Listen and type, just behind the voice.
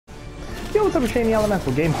Yo, what's up, Shiny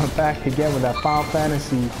Elemental Game? I'm back again with that Final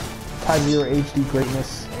Fantasy TYPE-0 HD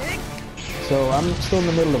greatness. So I'm still in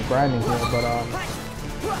the middle of grinding here, but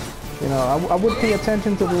you know, I would pay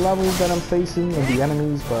attention to the levels that I'm facing and the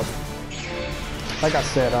enemies, but like I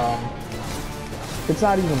said, it's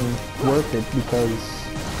not even worth it because,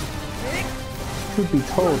 truth be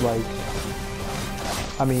told, like,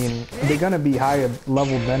 I mean, they're gonna be higher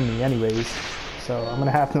level than me anyways, so I'm gonna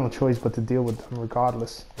have no choice but to deal with them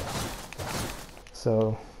regardless.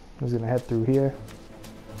 So I'm just gonna head through here.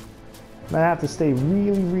 I'm gonna have to stay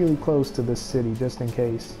really close to this city just in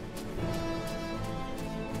case.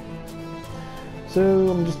 So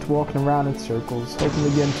I'm just walking around in circles, hoping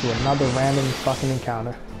to get into another random fucking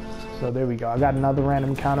encounter. So there we go. I got another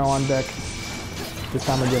random encounter on deck. This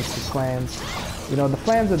time against the Flans. You know, the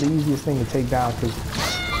Flans are the easiest thing to take down because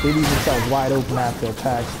they leave themselves wide open after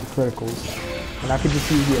attacks, the criticals. And I could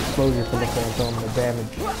just use the explosion for the Phantom and the damage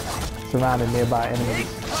surrounding nearby enemies.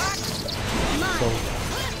 So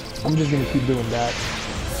I'm just gonna keep doing that.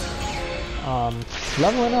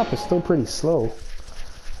 Leveling up is still pretty slow,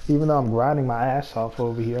 even though I'm grinding my ass off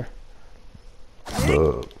over here.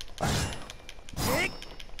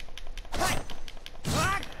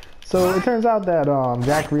 So it turns out that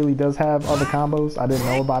Jack really does have other combos. I didn't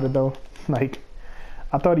know about it though. Like,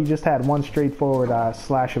 I thought he just had one straightforward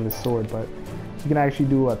slash of his sword, but you can actually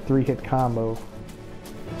do a 3-hit combo,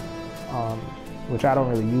 which I don't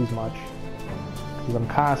really use much because I'm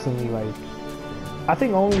constantly like, I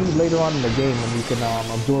think only later on in the game when you can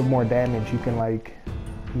absorb more damage, you can, like,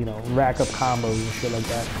 you know, rack up combos and shit like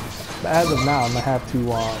that. But as of now, I'm gonna have to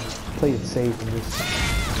play it safe and just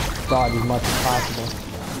dodge as much as possible.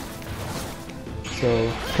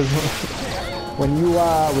 So, because when you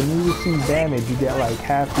receive damage, you get like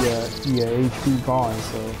half your HP gone.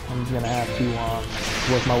 So I'm just gonna have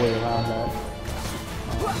to work my way around that.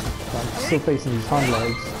 So I'm still facing these Hun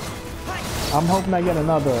legs. I'm hoping I get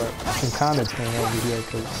another encounter chain over here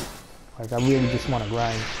because, like, I really just want to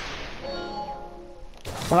grind.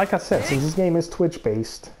 But like I said, since this game is Twitch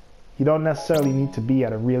based, you don't necessarily need to be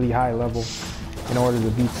at a really high level in order to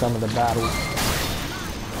beat some of the battles.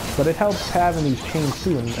 But it helps having these chains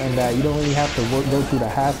too, and you don't really have to go through the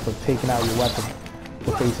hassle of taking out your weapon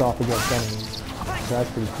to face off against enemies. So that's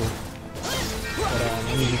pretty cool. But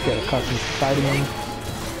let me just get a custom fighting one.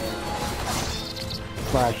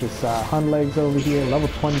 Slash this Hun legs over here, level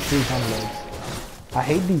 23 Hun legs. I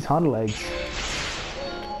hate these Hun legs.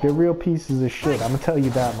 They're real pieces of shit. I'm gonna tell you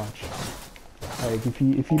that much. Like,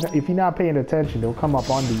 if you're not paying attention, they'll come up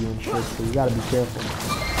onto you and shit. So you gotta be careful.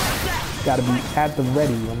 Gotta be at the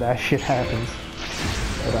ready when that shit happens.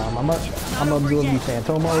 But I'm absorbing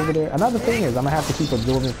Phantoma over there. Another thing is I'm gonna have to keep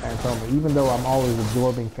absorbing Phantoma, even though I'm always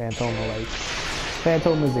absorbing Phantoma. Like,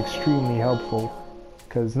 Phantoma is extremely helpful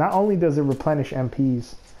because not only does it replenish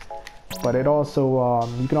MPs, but it also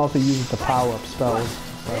you can also use it to power up spells.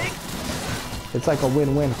 So it's like a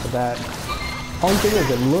win-win for that. Only thing is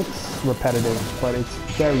it looks repetitive, but it's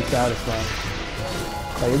very satisfying.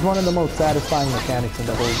 Like, it's one of the most satisfying mechanics in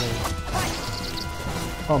the whole game.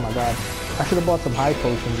 Oh my god. I should have bought some high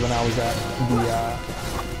potions when I was at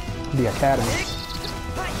the academy.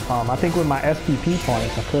 I think with my SPP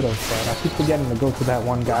points I could have, but I keep forgetting to go to that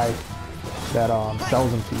one guy that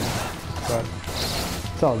sells them to you. But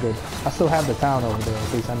it's all good. I still have the town over there in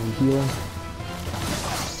case I need healing.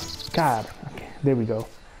 God. Okay, there we go.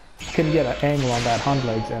 I couldn't get an angle on that Hun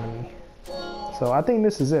legs enemy. So I think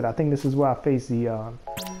this is it. I think this is where I face the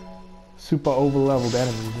super over-leveled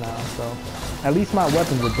enemies now. So at least my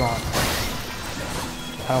weapons are drawn.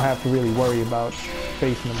 I don't have to really worry about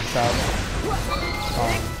facing them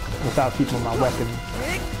without keeping my weapon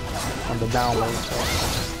on the down low. So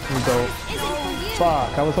let me go.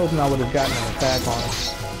 Fuck! I was hoping I would have gotten an attack on it.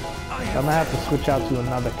 So I'm gonna have to switch out to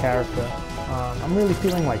another character. I'm really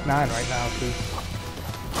feeling like 9 right now because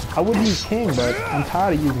I would use King, but I'm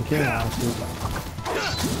tired of using King honestly.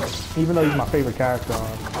 Even though he's my favorite character,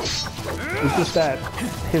 it's just that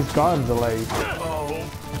his guns are like...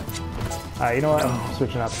 Alright, you know what? I'm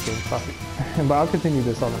switching out to King. Fuck it. But I'll continue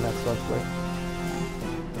this on the next Let's Play.